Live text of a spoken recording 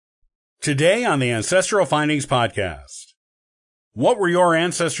Today on the Ancestral Findings Podcast, what were your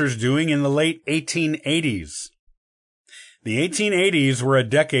ancestors doing in the late 1880s? The 1880s were a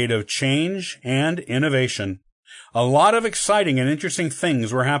decade of change and innovation. A lot of exciting and interesting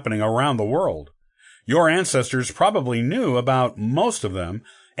things were happening around the world. Your ancestors probably knew about most of them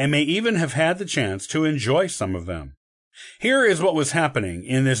and may even have had the chance to enjoy some of them. Here is what was happening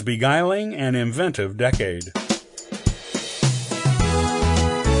in this beguiling and inventive decade.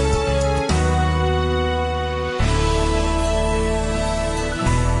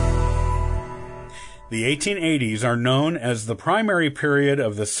 The 1880s are known as the primary period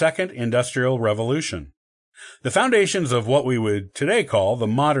of the Second Industrial Revolution. The foundations of what we would today call the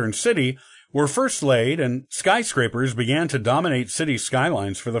modern city were first laid, and skyscrapers began to dominate city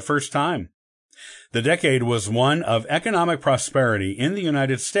skylines for the first time. The decade was one of economic prosperity in the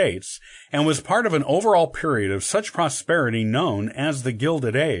United States and was part of an overall period of such prosperity known as the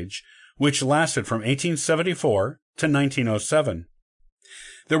Gilded Age, which lasted from 1874 to 1907.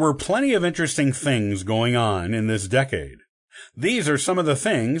 There were plenty of interesting things going on in this decade. These are some of the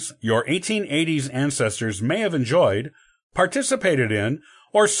things your 1880s ancestors may have enjoyed, participated in,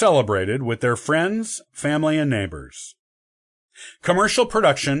 or celebrated with their friends, family, and neighbors. Commercial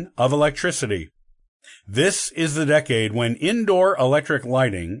production of electricity. This is the decade when indoor electric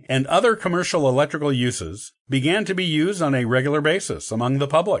lighting and other commercial electrical uses began to be used on a regular basis among the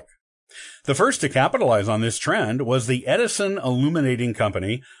public. The first to capitalize on this trend was the Edison Illuminating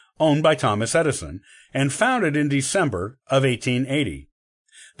Company, owned by Thomas Edison, and founded in December of 1880.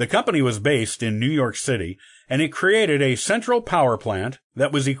 The company was based in New York City, and it created a central power plant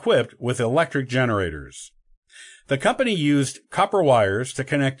that was equipped with electric generators. The company used copper wires to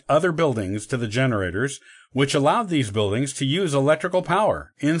connect other buildings to the generators, which allowed these buildings to use electrical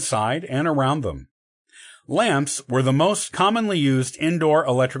power inside and around them. Lamps were the most commonly used indoor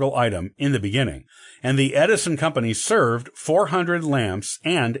electrical item in the beginning, and the Edison Company served 400 lamps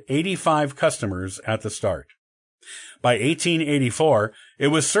and 85 customers at the start. By 1884, it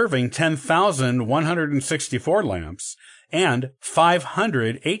was serving 10,164 lamps and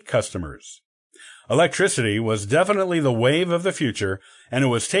 508 customers. Electricity was definitely the wave of the future, and it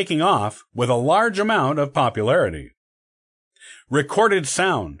was taking off with a large amount of popularity. Recorded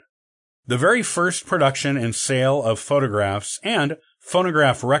sound. The very first production and sale of photographs and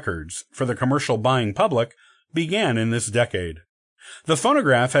phonograph records for the commercial buying public began in this decade. The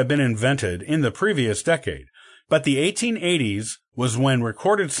phonograph had been invented in the previous decade, but the 1880s was when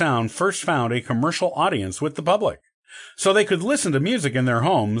recorded sound first found a commercial audience with the public, so they could listen to music in their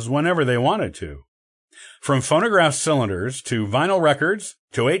homes whenever they wanted to. From phonograph cylinders to vinyl records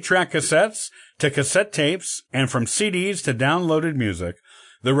to 8-track cassettes to cassette tapes, and from CDs to downloaded music,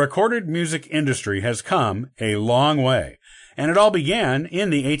 the recorded music industry has come a long way, and it all began in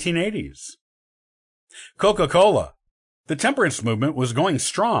the 1880s. Coca-Cola. The temperance movement was going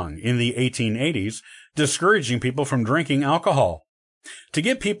strong in the 1880s, discouraging people from drinking alcohol. To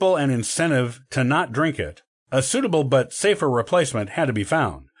give people an incentive to not drink it, a suitable but safer replacement had to be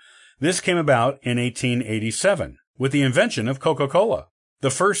found. This came about in 1887 with the invention of Coca-Cola, the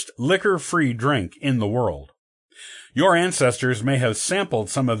first liquor-free drink in the world. Your ancestors may have sampled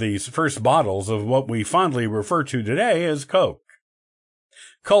some of these first bottles of what we fondly refer to today as Coke.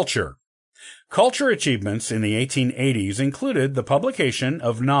 Culture. Culture achievements in the 1880s included the publication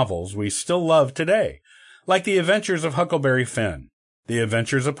of novels we still love today, like The Adventures of Huckleberry Finn, The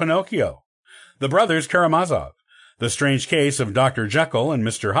Adventures of Pinocchio, The Brothers Karamazov, The Strange Case of Dr. Jekyll and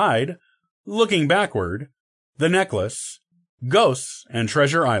Mr. Hyde, Looking Backward, The Necklace, Ghosts, and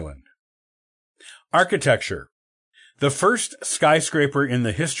Treasure Island. Architecture. The first skyscraper in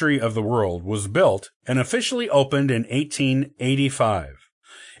the history of the world was built and officially opened in 1885.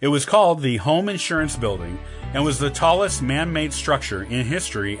 It was called the Home Insurance Building and was the tallest man-made structure in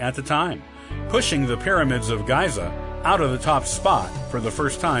history at the time, pushing the pyramids of Giza out of the top spot for the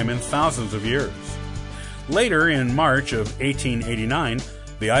first time in thousands of years. Later, in March of 1889,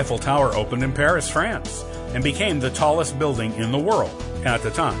 the Eiffel Tower opened in Paris, France, and became the tallest building in the world at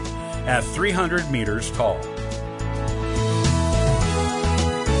the time, at 300 meters tall.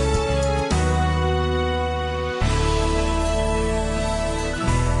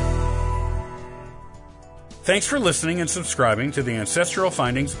 Thanks for listening and subscribing to the Ancestral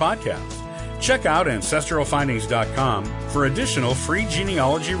Findings Podcast. Check out ancestralfindings.com for additional free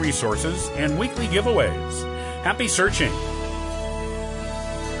genealogy resources and weekly giveaways. Happy searching!